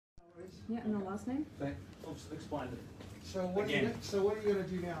Yeah, and the last name? Explain it. So what are you going to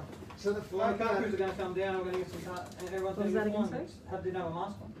do now? So the car crews are going to come down, we're going to get some car, and everyone's going to get one. Didn't have a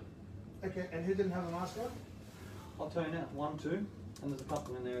mask on. Okay, and who didn't have a mask on? I'll tell you now, 1, 2, and there's a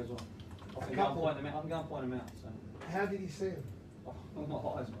couple in there as well. I can go and point them out. So. How did you see them? Oh,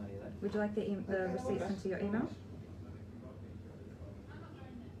 my eyes, mate. Would you like the receipts sent to your email?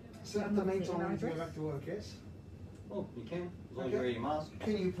 So at the meantime, we need to go back to work, yes? Well, you can, as long as you wear your mask.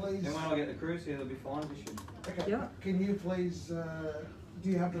 Can you please... Then when I get the crews here, they'll be fine, we should. Okay, yeah. Can you please, do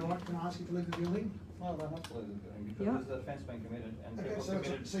you have the right, can I ask you to leave the building? No, they have to leave the building because there's a offence being committed. And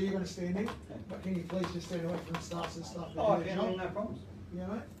okay, so you're going to stand in, but can you please just stand away from the staffs and stuff? Oh, I can, no problems. You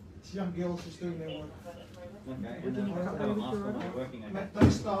know, it's young girls just doing their work. Okay, and then have a mask on when you're working. Okay.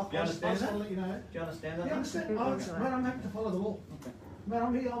 Those staff, do you understand that? You know, do you understand that? Yeah, I understand. Mate, I'm happy to follow the law. Okay. Mate,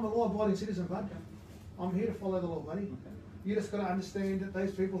 I'm here, I'm a law-abiding citizen, bud. I'm here to follow the law, buddy. Okay. You just got to understand that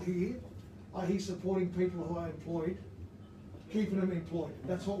those people here are here supporting people who are employed, keeping them employed.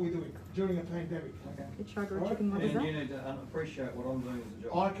 That's what we're doing during a pandemic. Okay. Chicken, what is that? You need to appreciate what I'm doing as a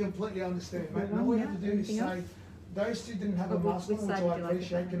job. I completely understand, mate. And all you have to do is say, those two didn't have a mask on, which I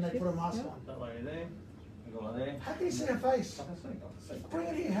appreciate. Can they put a mask on? That lady there, the guy there. How can you see her face? I can see. Bring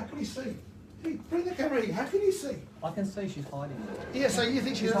it here. How can you see? Hey, bring the camera here. How can you see? I can see she's hiding. Yeah, so you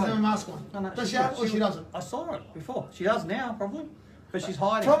think she doesn't have a mask on? No, does she have, or she doesn't? I saw her before. She does now, probably. But she's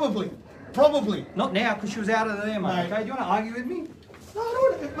hiding. Probably. Not now, because she was out of there, mate. Okay, do you want to argue with me? No, I don't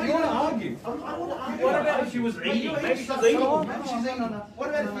want to. You want to argue? I want to argue. What about if she was eating? Maybe she's eating. Maybe she's eating. What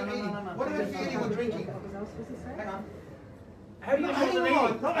about if you're eating? What about if you're eating or drinking? Hang on. How do you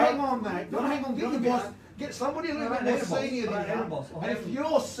hang on, mate. Not hang on. Get your boss. Get somebody a little bit more senior than you. And if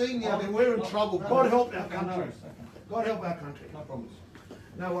you're senior, then we're in trouble. God help our country. God help our country. No problems.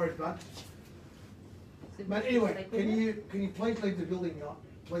 No worries, bud. But anyway, can you please leave the building,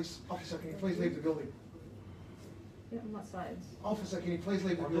 please, officer? Can you please leave the building? Yeah, on what sides? Officer, can you please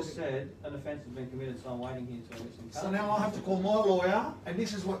leave the building? I just said an offence has been committed, so I'm waiting here to get some cards. So now I have to call my lawyer, and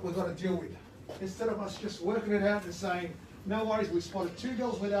this is what we've got to deal with. Instead of us just working it out and saying, no worries, we spotted 2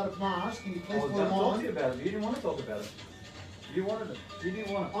 girls without a mask, can you please put them on? I was going to talk to you about it. You didn't want to talk about it. You wanted it. You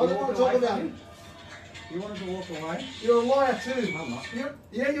didn't want it. I don't want to talk about it. You wanted to walk away? You're a liar too. I'm not.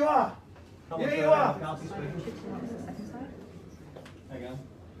 Yeah, you are. Yeah, you are. Hang on.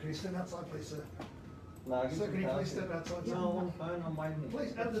 Can you stand outside, please, sir? No, Sir, can you please step outside? No, I'm on the phone, I'm waiting.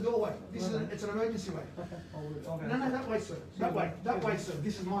 Please, out the doorway. This is it's an emergency way. Okay. No, that way, sir. That way, sir.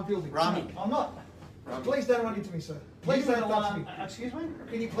 This is my building. Rami. I'm not. Please don't run into me, sir. Please don't touch me. Excuse me?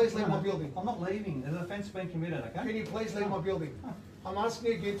 Can you please leave my building? I'm not leaving. There's an offence been committed, okay? Can you please leave my building? I'm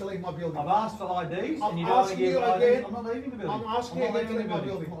asking you again to leave my building. I've asked for IDs and you don't I'm want to asking give you IDs. again. I'm not leaving the building. I'm asking you again to leave my I'm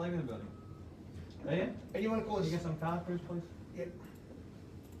building. not leaving the building. Are you? And you want to call us? Can you get some car crews, please? Yeah.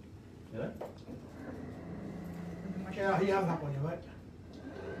 Yeah? Yeah, he hung up on you,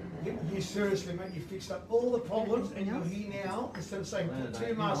 mate. You seriously, mate, you fixed up all the problems and you're here now instead of saying put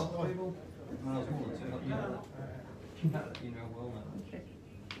 2 masks on. People. No, it's more than 2. You know that. You know well, mate.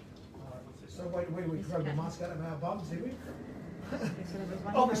 So wait, we grab the mask out of our bums, did we?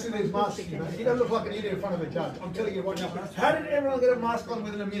 Obviously there's masks here, mate. You don't look like an idiot in front of a judge. I'm telling you right now. How did everyone get a mask on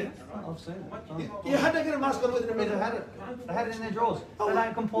within a minute? I've seen it. You had to get a mask on within a minute. They had it in their drawers. They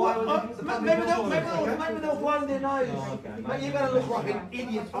don't comply with the maybe they'll blow in their nose. Mate, you're going to look like an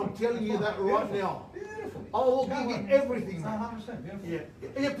idiot. I'm telling you that right now. I will give you everything, mate. 100%.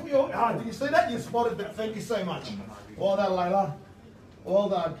 Yeah. Put your, did you see that? You spotted that. Thank you so much. Well done, Layla. Well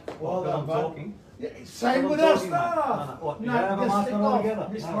done. Well done, bud. Talking. Yeah, same with our staff. No,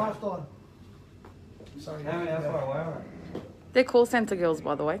 this lifetime. Sorry. How far away are they? They're call centre girls,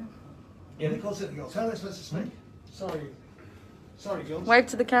 by the way. Yeah, they're call centre girls. How are they supposed to speak? Sorry. Sorry, girls. Wave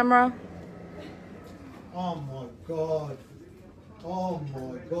to the camera. Oh my God. Oh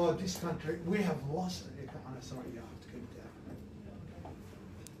my God. This country, we have lost it. Oh, no, sorry, you have to keep it down.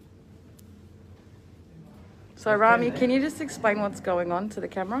 So, Rami, can you just explain what's going on to the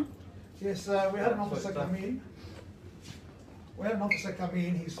camera? Yes, we had an officer come in. We had an officer come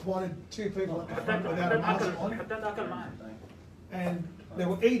in. He spotted 2 people at the front without a mask on. And they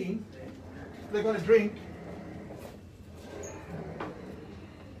were eating. They got a drink.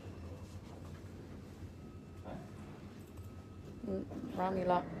 Rami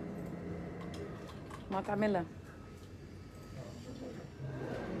la. Makamila.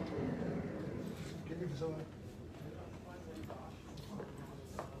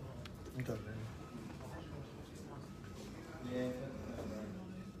 Yeah.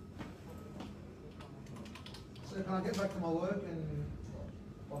 So can I get back to my work and...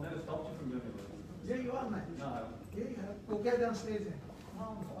 I'll never stop you from doing it. Yeah, you are, mate. No. Yeah, you have. We'll go downstairs then.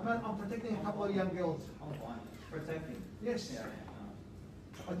 No, I'm protecting a couple of young girls. I'm fine. Protecting? Yes.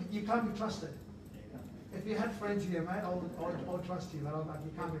 Yeah. You can't be trusted. If you had friends here, mate, I'll trust you, but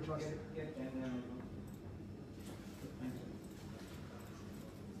you can't be trusted.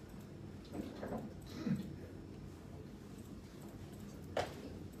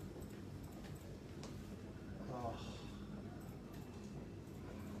 Oh.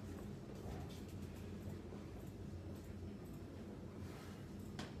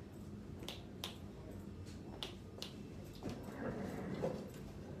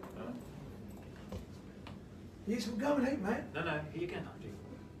 Yes, we're going to eat, mate. No, you can.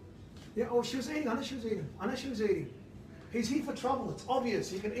 Yeah, oh, she was eating. I know she was eating. He's here for trouble. It's obvious.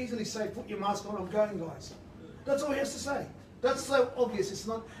 He can easily say, put your mask on, I'm going, guys. That's all he has to say. That's so obvious. It's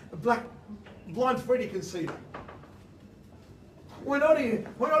not a blind Freddy can see that. We're not here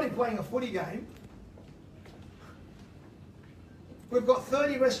playing a footy game. We've got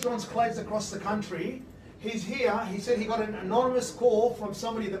 30 restaurants closed across the country. He's here. He said he got an anonymous call from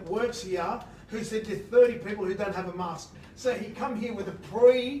somebody that works here who said to 30 people who don't have a mask. So he come here with a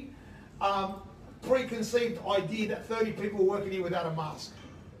preconceived idea that 30 people are working here without a mask.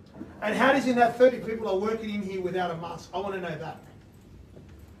 And how does he know 30 people are working in here without a mask? I want to know that.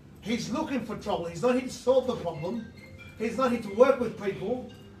 He's looking for trouble. He's not here to solve the problem. He's not here to work with people.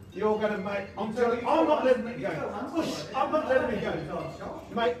 You're going to make, I'm telling you, I'm not letting it go. I'm not letting it go.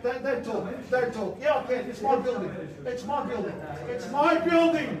 Mate, don't talk. Don't talk. Yeah, I can. It's my building. It's my building. It's my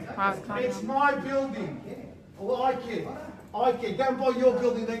building. It's my building. Well, I care. I care. Go and buy your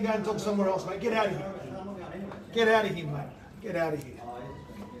building, then go and talk somewhere else, mate. Get out of here. Get out of here, mate. Get out of here.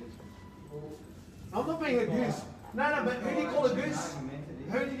 I'm not being a goose. No, but who did you call a goose?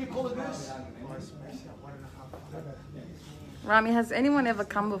 Who did you call a goose? Rami, has anyone ever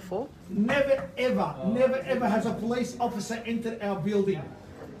come before? Never ever has a police officer entered our building.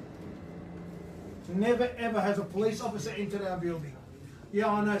 Never ever has a police officer entered our building.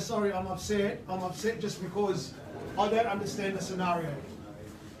 Yeah, I know, sorry, I'm upset. I'm upset just because I don't understand the scenario.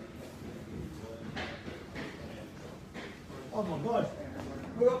 Oh my God,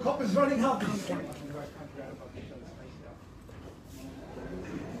 we've got coppers running up.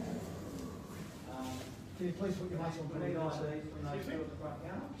 Can you please put your mask on properly?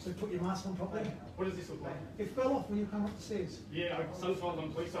 So put your mask on properly. What does this look like? It fell off when you come up the stairs. Yeah, sometimes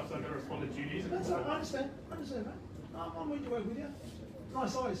on police officers, I've got to respond to duties. That's all right, I understand, mate. I'm willing to work with you.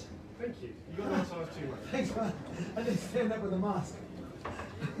 Nice eyes. Thank you. You got one size too, mate. Thanks, mate. I didn't stand up with a mask.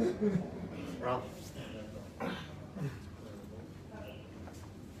 Ralph.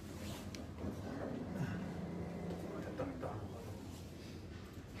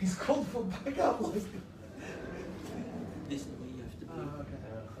 He's called for backup. Like. This is where you have to be.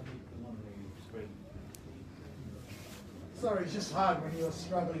 Okay. Sorry, it's just hard when you're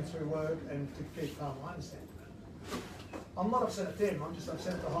struggling through work and to keep calm. I understand. I'm not upset at them. I'm just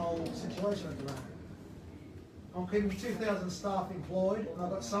upset at the whole situation at the moment. I'm keeping 2,000 staff employed, and I've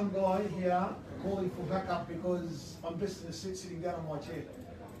got some guy here calling for backup because I'm just in a seat sitting down on my chair.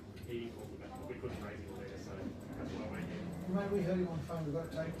 We couldn't raise it there, so that's why we're here. Mate, we heard him on the phone, we've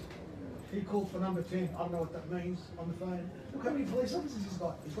got to take. He called for number 10, I don't know what that means on the phone. Look how many police officers he's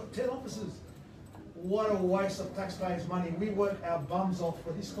got. He's got 10 officers. What a waste of taxpayers' money. We work our bums off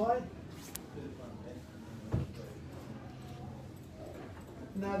for this guy.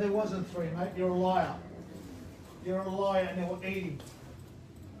 No, there wasn't 3, mate. You're a liar. You're a liar, and they were eating.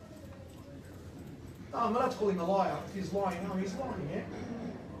 No, I'm not to call him a liar. If he's lying, no, he's lying, yeah?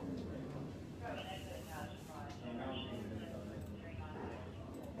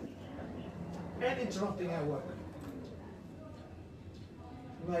 And interrupting our work.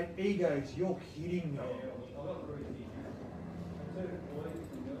 Mate, egos, you're kidding me.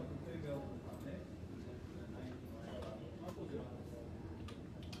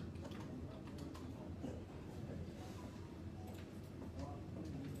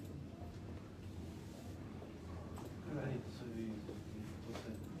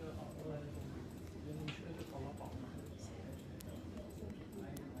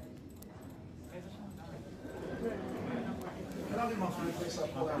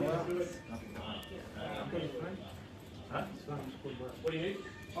 What do you need?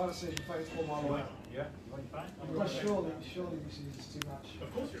 Honestly, if I call my lawyer. Yeah. But surely this is too much.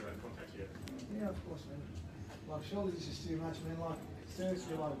 Of course you're allowed to contact you. Yeah, of course, man. Like, surely this is too much, man. Like,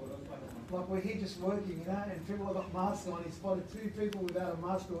 seriously, like we're here just working, you know, and people have got masks on. He spotted 2 people without a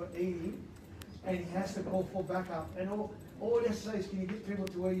mask who are eating, and he has to call for backup. And all he has to say is, can you get people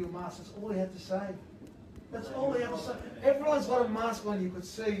to wear your masks? That's all he had to say. That's all he had to say. Everyone's got a mask on, you could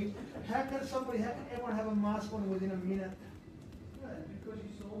see. How can everyone have a mask on within a minute? Because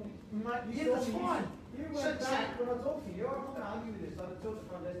you saw Yeah, that's fine. You went back when I talked to you. I'm not going to argue with this. I told the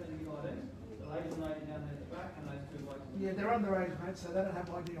front desk that you got in. The lady and lady down there at the back, and those two blokes. Yeah, they're underage, mate, so they don't have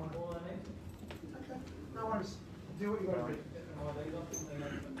ID on it. All I need. Okay, no worries. Do what you got to do. Get them IDs off them,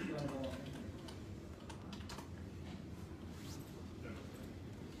 they don't know what.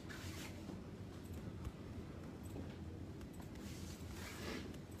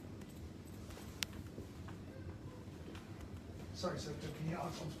 Sorry, sir, can you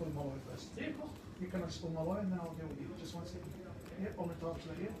ask, I'm spilling my lawyer first. Yeah, of course. You can spill my lawyer and then I'll deal with you. Just 1 second. Yep, I'm entitled to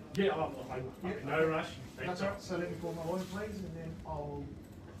that, yeah? Yeah, no rush. That's all right, so let me call my lawyer, please, and then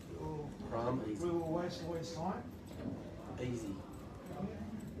Ram, easy. we will waste the lawyer's time. Easy.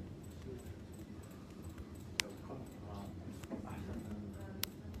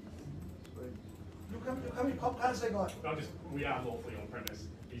 Look how many cop cars they got. We are lawfully on premise.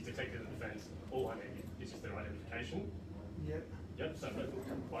 He's detected the offence. All I need is just their identification. Yep. Yep, so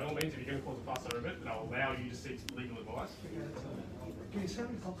by all means, if you're going to cause a fuss over it, then I'll allow you to seek legal advice. Can you see how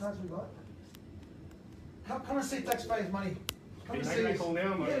many cop cars we got? Come and see taxpayers' money. Come Can you and make see that us. call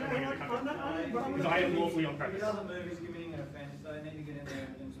now? Because I am lawfully on premise. If it doesn't move, he's committing an offence. They need to get in there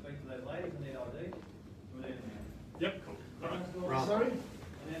and speak to those ladies and need ID. We're there now. Yep, cool. All right. Sorry?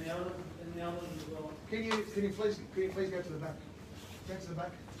 And then the others as well. Can you please go to the back? Go to the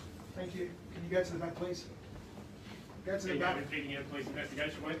back. Thank you. Can you go to the back, please? Go to the Are back. you impeding a police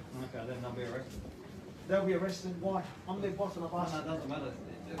investigation, mate? Okay, then they'll be arrested. They'll be arrested. Why? I'm their boss and I've asked. No, it doesn't matter.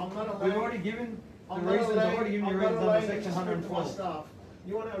 I'm not allowed. We've already given the I'm not reasons. I've allowed. already given you I'm not reasons allowed under to section speak to my 112. staff.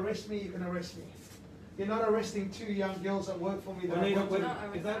 You want to arrest me? You can arrest me. You're not arresting 2 young girls that work for me. That We need I work to-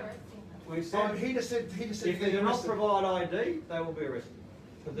 with. is that, we Oh, said, he just said. if they do not provide ID, they will be arrested.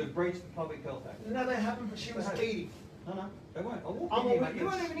 Because they've breached the Public Health Act. No, they haven't. But she was They have. eating. No, they won't. I'll walk I'm in here, a mate. You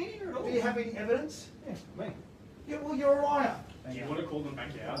witness. weren't even in here at all. Do you have any evidence? Yeah, me. Yeah. Well, you're a liar. Do you want to call them back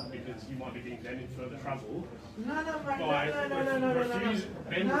out because you might be getting them in further trouble No, mate. by No. them refusing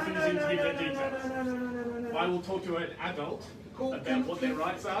to give their details? No. I will talk to an adult Cool. about what their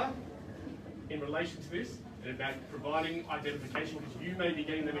rights are in relation to this and about providing identification because you may be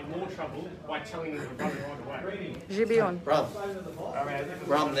getting them in more trouble by telling them to run right away. Gibeon.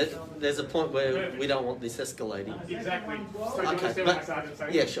 Ram, there's a point where we don't want this escalating. Exactly. So you Okay, understand what my sergeant's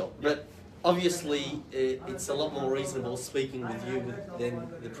saying? yeah, sure. But obviously, it's a lot more reasonable speaking with you than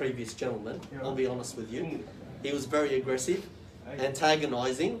the previous gentleman. I'll be honest with you. He was very aggressive,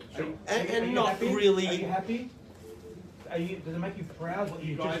 antagonising, and not Are you really. happy? Does it make you proud what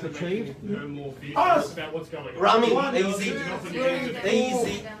You you guys just are making achieved? no more views Us! about what's going on. Rami, 1, easy, 2, 3,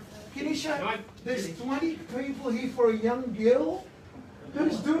 easy. Can you show? Right. There's 20 people here for a young girl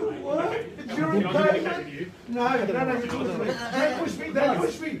who's doing work during Can I communicate COVID. with you? No, don't push me. Don't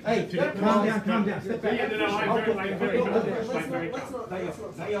push me. Hey, calm down, step back. Yeah, no, I'm very calm. I'm very calm.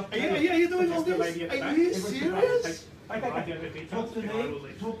 Are you doing all this? Are you serious? Talk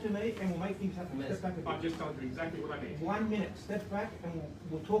to me, and we'll make things happen. Step back a I've bit. just told you exactly what I need. 1 minute, step back, and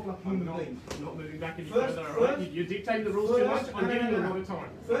we'll talk like I'm human not, beings. not moving back any First- further, alright? first- You dictate the rules too much, first- I'm no, giving no, you a no. lot of time.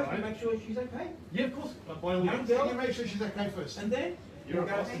 First, alright? we make sure she's okay, Yeah, of course, but by all Young means. girl. Can you make sure she's okay first? and then You're a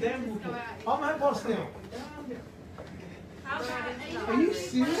boss. then we'll talk. I'm her boss now. Are you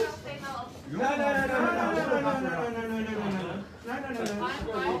serious? No. I'm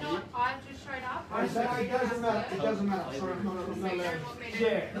not, I've just showed up. It doesn't matter. It doesn't matter. Sorry, I'm not allowed.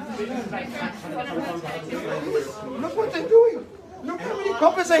 Look what they're doing. Look how many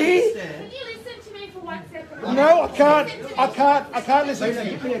coppers are here. Can you listen to me for 1 second? No, I can't listen to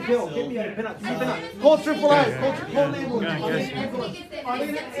Give me you. a bill, give me a pen. Call Triple A. Call an ambulance. I need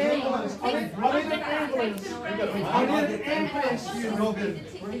an ambulance. I need an ambulance. I need an ambulance, you Robin.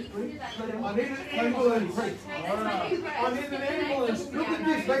 I need an ambulance. I need an ambulance. Look at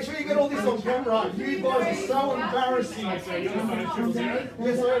this. Make sure you get all this on camera. You guys are so embarrassing. Yes,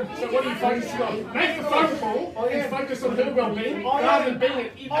 sir. So what are you focusing on? Make the phone call and focus on her well-being rather than being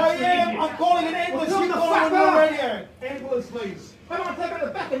an I am. I'm calling an ambulance. You call it on your radio. Ambulance, please. I don't want to take out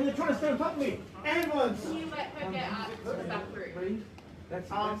the back, and you're trying to stand on top of me. Ambulance. Can you let her get up to the back room? That's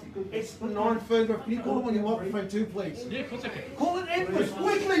good. It's the 9 Ferndale. Can you call it on your microphone too, please? Yeah, of course I can. Call an ambulance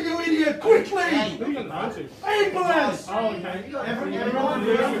quickly, you idiot! Quickly! Who are you on the phone to? Ambulance! Oh, okay. Everyone,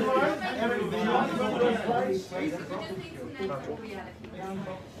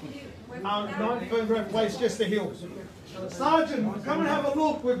 Nine Ferndale Place, just the hills. Sergeant, come and have a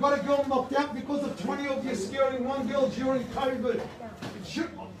look. We've got a girl knocked out because of 20 of you scaring one girl during COVID.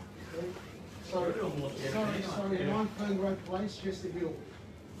 Sorry, 9 Ferndale Place, just the hill.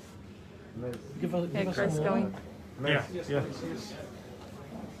 Okay, Chris, going. Yeah, Yes, yeah. please, yes.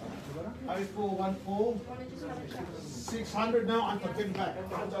 0414 600. No, I'm getting back.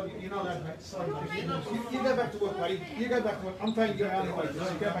 You're not allowed, mate. Sorry, mate. You go back to work, buddy. You go back to work. I'm paying you hourly wages.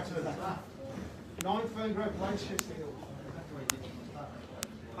 So go back to the back. 9 Ferngrove Place, Chester Hill.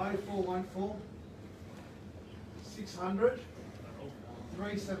 0414 600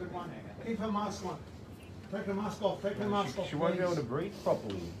 371. Keep her mask on. Take her mask off. Take her mask off. She won't be able to breathe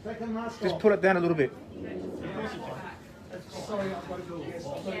properly. Take her mask off. Just put it down a little bit. Sorry, I've got to do it. Yes,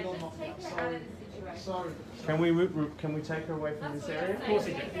 I've got to go. Sorry. Sorry. Can we take her away from this area? Of course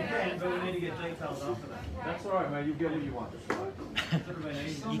you can. But we need to get details after that. That's all right, mate. You get what you want.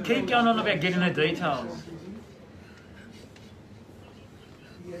 You keep going on about getting the details.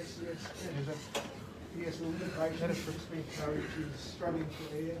 Yes. Yes, we'll get a patient that's been carried. She's struggling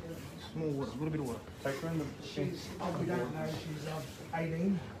for air. Small water, a little bit of water. Take her in the. She's, we don't know, she's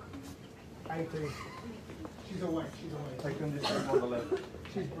 18. She's awake, Take her in this room on the left.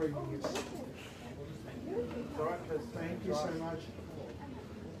 She's breathing, yes. All right, thank you so much.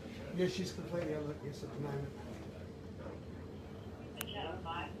 Yes, she's completely alert, yes, at the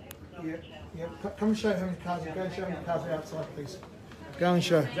moment. Yeah. Come and show how many cars. Go and show how many cars are outside, please. Go and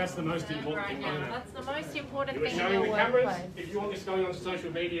show. That's the most important thing. That's the most important You were thing in showing your the cameras. workplace. If you want this going on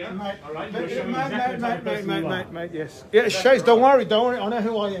social media, Mate, all right, you're showing exactly the type of person you are. mate, yes. Yeah, Shays, don't worry. I know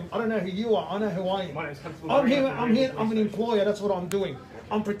who I am. I don't know who you are. I know who I am. My name's Constable. I'm here. I'm an employer. That's what I'm doing.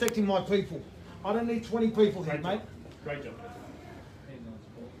 I'm protecting my people. I don't need 20 people here, mate. Great job.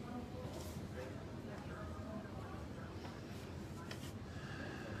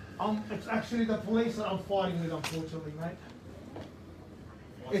 It's actually the police that I'm fighting with, unfortunately, mate.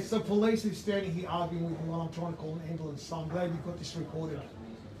 It's the police who's standing here arguing with me while I'm trying to call an ambulance. So I'm glad you've got this recorded.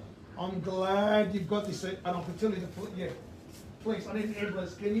 I'm glad you've got this, and I can tell you yeah. Please, I need an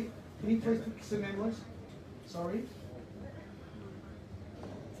ambulance. Can you please send an ambulance? Sorry.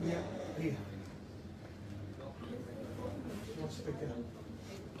 Yeah, here. What's the speaker?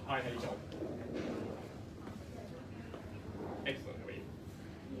 Hi, how you doing? Excellent. How are you?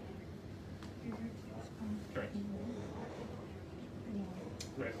 Correct.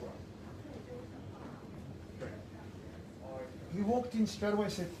 Correct. Correct. He walked in straight away,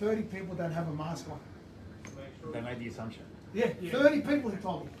 said 30 people don't have a mask on. They made the assumption. Yeah, 30 people, he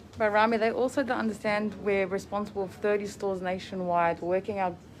told me. But Rami, they also don't understand we're responsible for 30 stores nationwide. We're working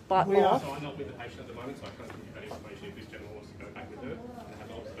our butt off. So I'm not with the patient at the moment, so I can't give you that information. If this gentleman wants to go back with her and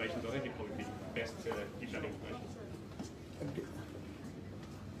have observations on it, it'd probably be best to give that information.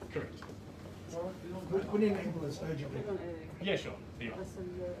 Correct. We need an ambulance urgently. Yeah, sure. There you are.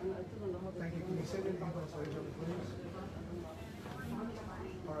 Thank you. Can you send an ambulance urgently, please?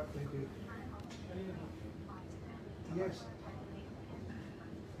 All right, thank you. Yes.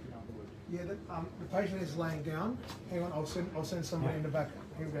 Yeah, the patient is laying down. Hang on, I'll send someone in the back.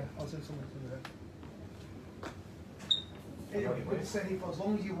 Here we go. I'll send someone in the back. Anyway, we can stay here for as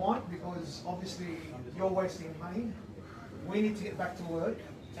long as you want because obviously you're wasting money. We need to get back to work,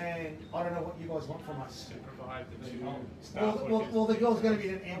 and I don't know what you guys want from us. To provide the two staff Well, the girl's going to be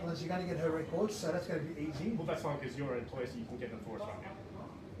in an ambulance. You're going to get her records, so that's going to be easy. Well, that's fine because you're an employee, so you can get them for us right now.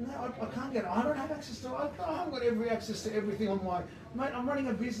 No, I can't get it. I don't have access to it. I haven't got every access to everything on my... Mate, I'm running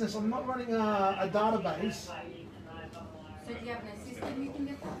a business. I'm not running a database. So do you have an assistant who can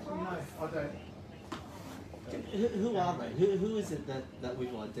get that for No, us? I don't. Who are they? Who is it that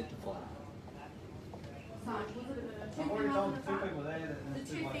we've identified? Son, was it two I've already females told in the the two front? people there that The there's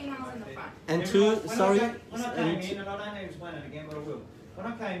two ones females in the right there. front. And Everyone- two, sorry. When I came in, and I don't need to explain it again, but I will. When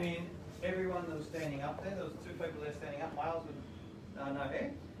I came in, everyone that was standing up there was two people there standing up, males with no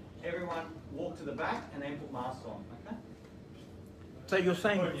hair. Everyone walked to the back and then put masks on. Okay. So you're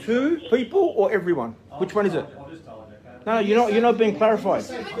saying 2 people or everyone? Which one is it? I'll just tell you. Okay. No, you're not being clarified.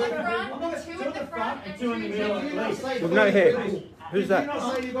 Two in the front, two in the front, and two in the middle. Did you not say With no hair. 30 people? Who's Did you that?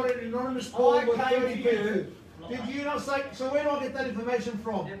 not say you got an anonymous call I with came 30 to people? you. Did you not say... So where do I get that information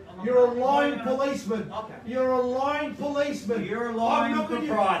from? Yep, I'm not- You're a lying No. policeman. Okay. You're a lying policeman. You're a I'm lying not gonna-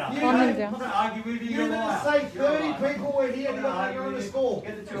 proprietor. You Calm didn't- down. I'm going to argue with you. You You're didn't lying. say You're 30 lying. people were here I'm to gonna go argue on with the you. score.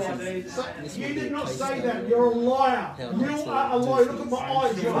 Get the two IDs. So, This you would be did a not case say study. that. You're a liar. How You not to are a do liar. Look at my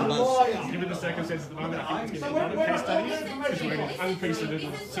things. eyes. You're a liar. Given the circumstances at the moment, I think it's So going to be a case study wait, because we're in an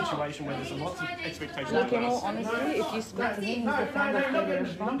unprecedented situation where there's lots of expectations Look, in on all us. honesty, if you speak to him, he's the founder of Media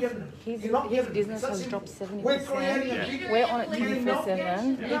Response. His business has dropped 70%. We're on it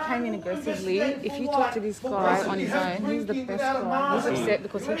 24/7. He came in aggressively. If you talk to this guy on his own, he's the best guy. He's upset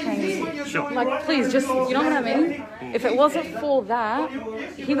because he came in. Like, please, just, you know what I mean? If it wasn't for that,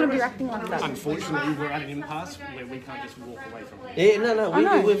 he wouldn't be acting like that. Unfortunately, we're at an impasse where we can't just walk away from it. Yeah, I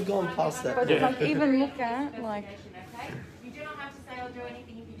know. we've gone past that. But like, even look at, like, Okay? You do not have to say or do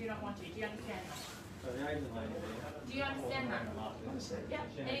anything if you do don't want to. Do you understand that? So the Asian lady there. Do you understand that? Yeah.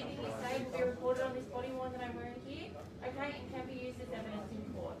 Anything you say will be recorded on this body worn that I'm wearing here, okay, and can be used as evidence in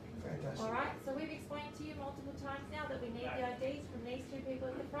court. Fantastic. All right. So we've explained to you multiple times now that we need the IDs from these two people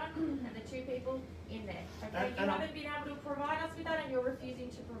at the front and the two people in there. Okay. You haven't been able to provide us with that, and you're refusing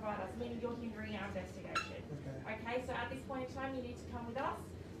to provide us, meaning you're hindering our investigation. Okay. So at this point in time, you need to come with us,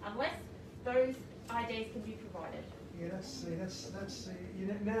 unless those IDs can be provided. Yeah, that's you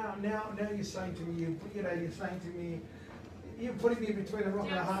know, now you're saying to me, you're saying to me, you're putting me between a rock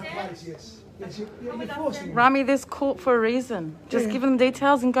and a hard place. Yes, you're forcing me. Rami, there's court for a reason. Just give them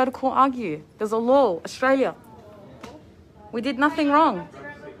details and go to court, argue. There's a law, Australia. We did nothing wrong.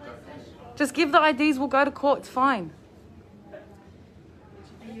 Just give the IDs, we'll go to court, it's fine.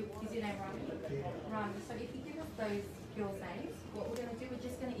 Is your name Rami? Rami. So if you give us those girls' names, what we're going to do, we're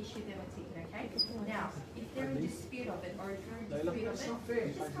just going to issue them a ticket, okay? Now, if they're in dispute of it, or if you're in dispute of That's it, not fair.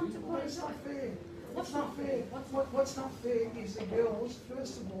 just come to court. It's not fair. What's not fair? What's not fair is the girls,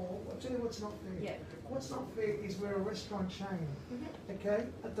 first of all, I'll tell you what's not fair. Yeah. What's not fair is we're a restaurant chain, okay?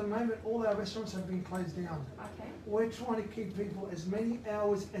 At the moment, all our restaurants have been closed down. Okay. We're trying to keep people as many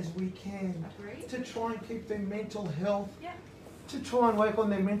hours as we can Agreed. to try and keep their mental health, Yeah. to try and work on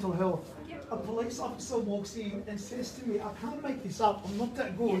their mental health. Yep. A police officer walks in and says to me, I can't make this up, I'm not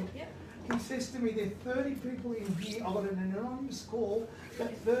that good. Yep. He says to me, there are 30 people in here, I got an anonymous call,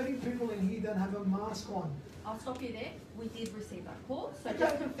 that 30 people in here don't have a mask on. I'll stop you there. We did receive that call, so Okay,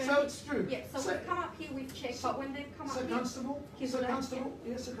 just confirm. so it's true. Yeah, so, So- we've come up here, we've checked, but when they've come up So here... Constable, Here's so what I- Constable,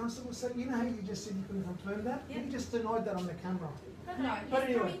 yes, so Constable, so you know how you just said you couldn't confirm that? Yeah. You just denied that on the camera. No, But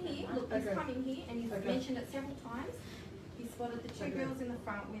he's anyway. come in here, look, he's Okay. come in here and he's Okay. mentioned it several times. He spotted the two girls in the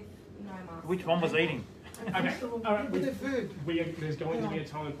front with no mask. Which one was eating? Okay, all right. With their food. There's going to be a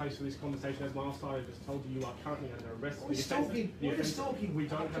time and place for this conversation. As Miles started, just told you, you are currently under arrest. We're stalking. We're just stalking. We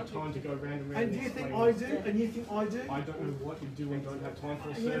don't have time to go round and round. And do you think I do? And you think I do? I don't know what you do and don't have time for,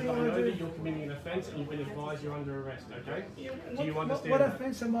 Yeah, sir, yeah, but I I know do. that you're committing an offence and you've been advised you're under arrest, okay? Do you understand What that?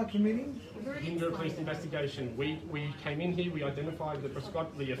 offence am I committing? Hinder a police investigation. We came in here, we identified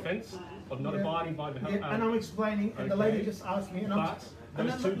the offence of not Yeah. abiding by the... Yeah, and I'm explaining, and the lady okay. just asked me, and But and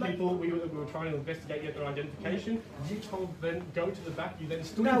those then, two people, we were trying to investigate their identification. You told them go to the back. You then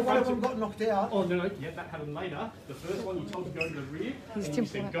stood no, in one front of them got knocked out. Oh no, yeah, that happened later. The first one you told to go to the rear, and you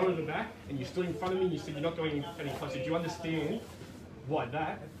said go to the back, and you stood in front of me and you said you're not going any closer. Do you understand why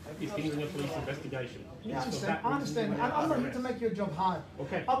that is hindering a police investigation? Yeah, I It's for understand. that I reason understand. you And are I'm not under here to arrest. make your job hard.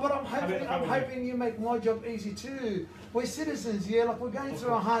 Okay. But I'm Have it hoping you make my job easy too. We're citizens, yeah. Like we're going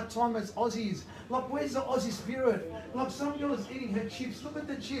through a hard time as Aussies. Like where's the Aussie spirit? Like some girl is eating her chips. Look at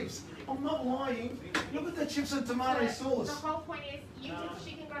the chips. I'm not lying. Look at the chips and tomato The sauce. whole point is, she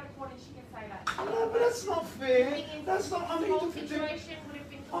can go to court and she can say that. No, but that's not fair. That's not. I'm The here whole to situation would have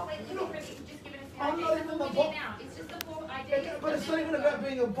been completely look, different if you just given us the I'm IDs. not That's even what the we bo- do now. It's just the full IDs. Okay, but it's not even about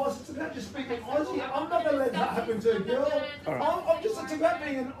being a boss. It's about just being an Aussie. I'm not gonna let that happen to a girl. I'm just. It's about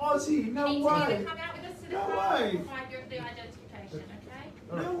being an Aussie. No You need to way. either come out with us to the No front way. or provide the identification, okay?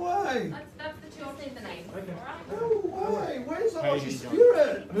 No way. That's the two options, the names, alright? No way. Where's the Aussie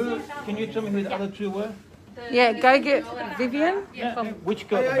spirit? Who? Can you tell me who the other two were? Yeah, go get Vivian. Which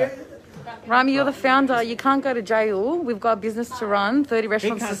girl? at the back? Rami, you're the founder. You can't go to jail. We've got a business to run, 30 He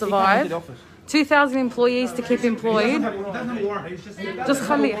restaurants to can't enter the survive, office. 2,000 employees to keep employed. Doesn't work. It's just Just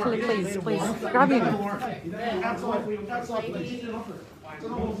come here, please, please. Grab him. Outside, please.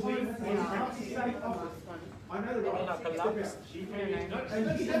 I know the right. Step outside.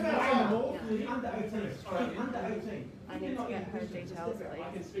 Under 18. Under 18. I need to get her details, I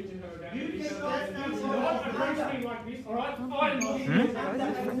please. can speak to her about You it. can Not approach me like this, all right? I'm not She's under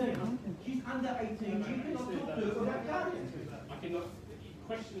 18. She's under 18. You cannot talk to her about guardians. I cannot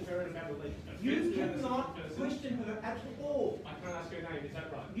question her about the relationship. You cannot question her at all. I can't ask her name, is that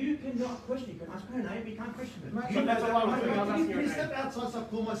right? You cannot question. You can ask her name, but you can't question her. Mate, You- that's all I was doing. I was asking Can her you name. step outside so I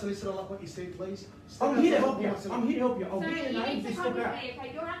call my solicitor like what you said, please? Step I'm here to outside, help you. call my solicitor. I'm here to help you. I'll So give you you a name. need to Just come step with out. me, okay?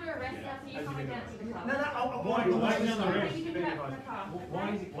 You're under arrest now, so you're coming down to the club. No, no, I Why is he under Okay, arrest? you can get out from the car. Why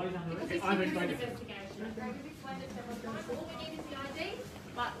is it under Because arrest? it's I've an explained it. investigation, okay? We've explained it several times. All we need is the ID,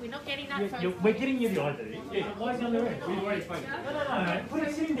 but we're not getting that phone. We're getting you the ID. Yeah. Why is he under arrest? We've already explained it. No. Put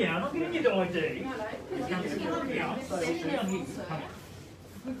him sitting down. I'm getting you the ID. No, because you're sitting down, sir.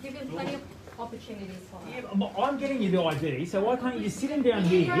 We've given plenty of opportunities for that. Yeah, but I'm getting you the ID, so why can't you just sit him down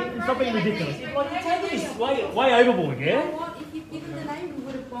here and stop being ridiculous? Like, you're taking this way overboard, You yeah? know what? If you'd given the name, we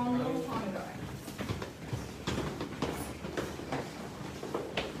would have gone a long time ago.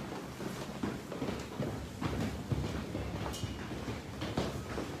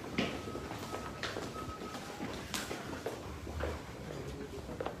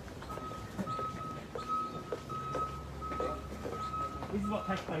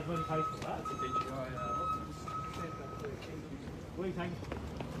 taxpayers wouldn't pay for that. What are you taking?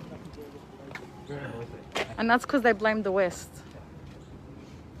 Very noisy. And that's because they blamed the West.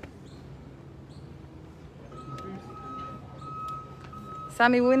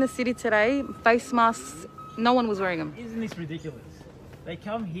 Sammy, we're in the city today. Face masks, no one was wearing them. Isn't this ridiculous? They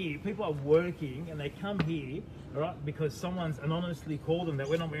come here, people are working, and they come here, right, because someone's anonymously called them that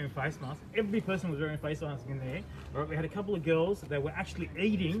we're not wearing face masks. Every person was wearing face masks in there. Right? We had a couple of girls that were actually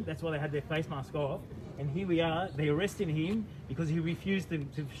eating, that's why they had their face mask off. And here we are, they arrested him because he refused to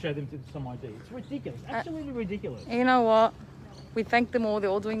show them some ID. It's ridiculous, absolutely ridiculous. You know what? We thank them all,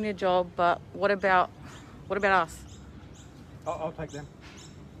 they're all doing their job, but what about us? I'll take them.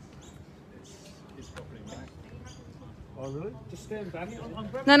 Oh, really? Just stand back.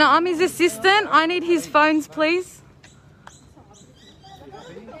 No, I'm his assistant. I need his phones, please. Has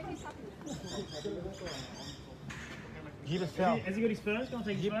he got his phones? Can I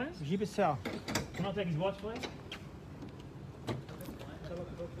take his phones? Give it sell. Can I take his watch, please?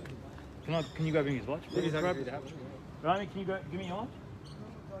 Can you go bring his watch? Rami, can you go give me your watch?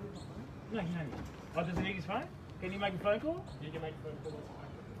 No, you don't need it. Oh, does he need his phone? Can you make a phone call? You can make a phone call.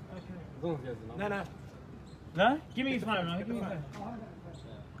 Okay. As long as he has the number. No. No? Give me his phone, Rami. Give me your phone.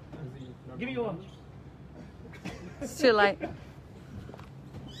 Give me your watch. It's too late.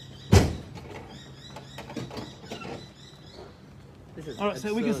 Alright,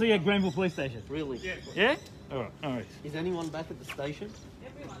 so we can see you at Granville Police Station. Really? Yeah? Alright. Is anyone back at the station?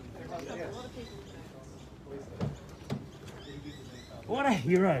 What a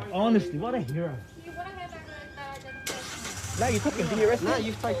hero. Honestly, what a hero. No, you took him. Did you arrest him? No,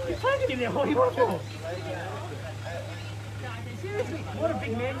 you've taken You're taking him there. What do you want for? Seriously, what a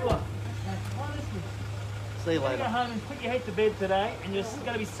big man you are. Honestly. See you You're going to go later. home and put your head to bed today and you're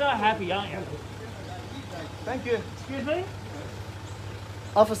going to be so happy, aren't you? Thank you. Excuse me?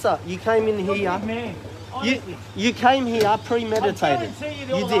 Officer, you came in You're a here. big man. Honestly. You came here I premeditated. guarantee you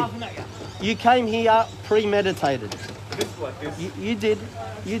they're all You laughing at you. did. You came here premeditated. This like this. You did.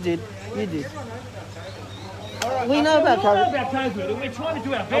 You did. You did. We know about We all know COVID. about COVID. We're trying to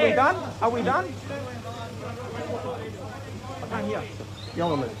do our Are we best. done? Are we done? I can't hear.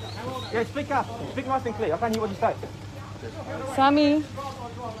 Yell on it. Yeah, speak up. Speak nice and clear. I can't hear what you say. Sammy,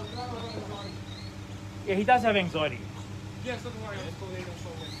 Yeah, he does have anxiety. Yes, don't worry. I'm just calling in on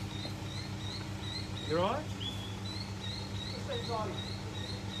short. You alright?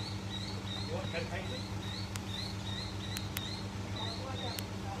 You want medication?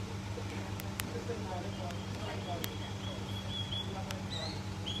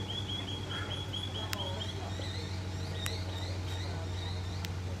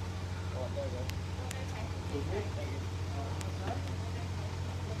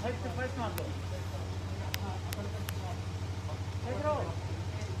 Take the face mask off. Take it off.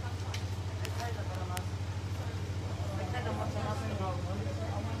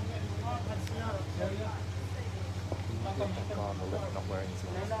 Not wearing his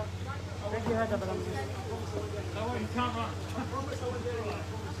mask. Don't worry, you can't run.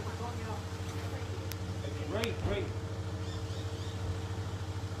 Great.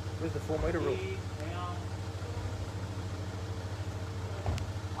 Where's the 4 metre rule?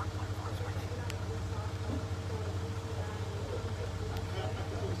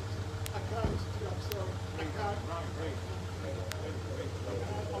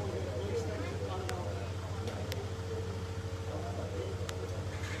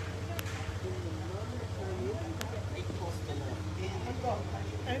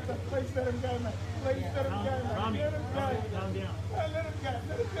 Please let him go, mate. Please let him go, mate. Rami, Let him go. calm down. Let him go.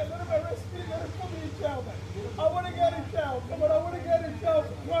 Let him go. Let him arrest me. Let him put me in jail, mate. I want to go to jail. Come on, I want to go to jail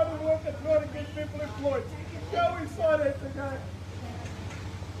for trying to work and trying to get people employed. Go inside, Anthony. Go.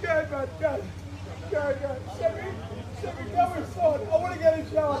 Go, mate. Go. Go. Sammy, go inside. I want to go to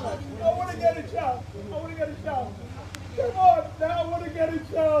jail, mate. I want to go to jail. I want to go to jail. Come on. No, I want to go to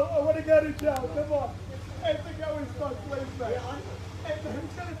jail. I want to go to jail. Come on. Anthony, go inside, please, mate. Anthony,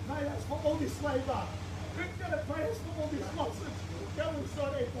 who's going to pay us for all this labour? Who's going to pay us for all this losses? Go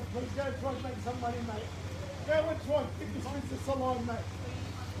inside, Anthony, please. Go and try and make some money, mate. Go and try and keep this business alive, mate.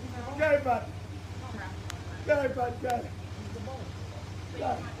 Go, bud. Go, bud, go.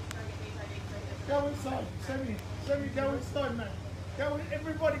 Go. Go inside. Sammy, go inside, mate.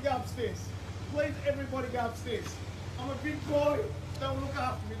 Everybody go upstairs. Please, everybody go upstairs. I'm a big boy. They'll look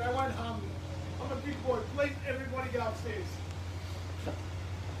after me. They won't harm me. I'm a big boy. Please, everybody go upstairs.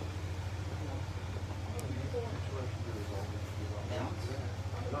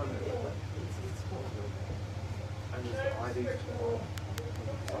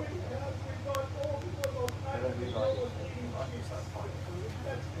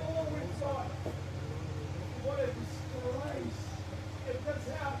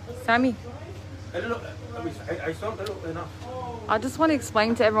 Sammy, I just want to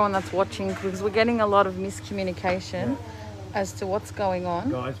explain to everyone that's watching, because we're getting a lot of miscommunication as to what's going on.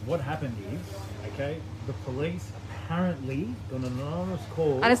 Guys, what happened is, okay, the police apparently got an anonymous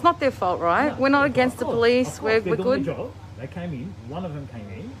call. And it's not their fault, right? We're not against the police. We're doing good. their job. They came in, one of them came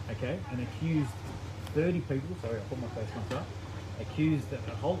in, okay, and accused 30 people, sorry, I put my face mask up, accused that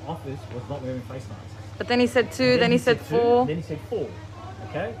the whole office was not wearing face masks. But then he said two, then he said four. Then he said four,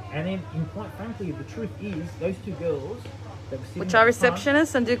 okay? And then, quite frankly, the truth is, those two girls that were sitting Which are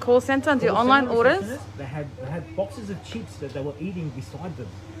receptionists and do call center and do online orders. They had boxes of chips that they were eating beside them,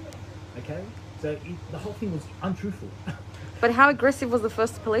 okay? So the whole thing was untruthful. But how aggressive was the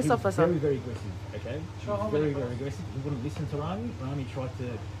first police officer? Very, very aggressive, okay? He was very, very aggressive. He wouldn't listen to Rami. Rami tried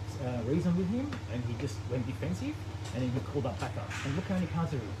to reason with him, and he just went defensive, and then he called up backup. And look how many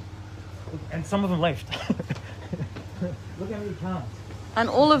cars there is. And some of them left. Look how many cars. And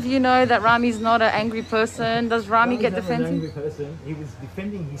all of you know that Rami's not an angry person. Does Rami get Rami's not an defensive? angry person. He was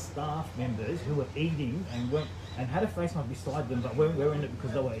defending his staff members who were eating and had a face mask beside them, but weren't wearing it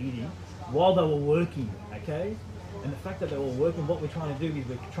because they were eating while they were working, okay? And the fact that they were working, what we're trying to do is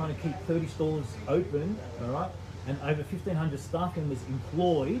we're trying to keep 30 stores open, all right? And over 1,500 staff members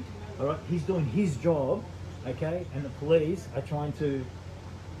employed, all right? He's doing his job, okay? And the police are trying to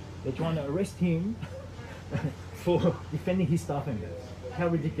arrest him for defending his staff members. How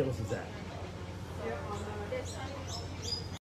ridiculous is that?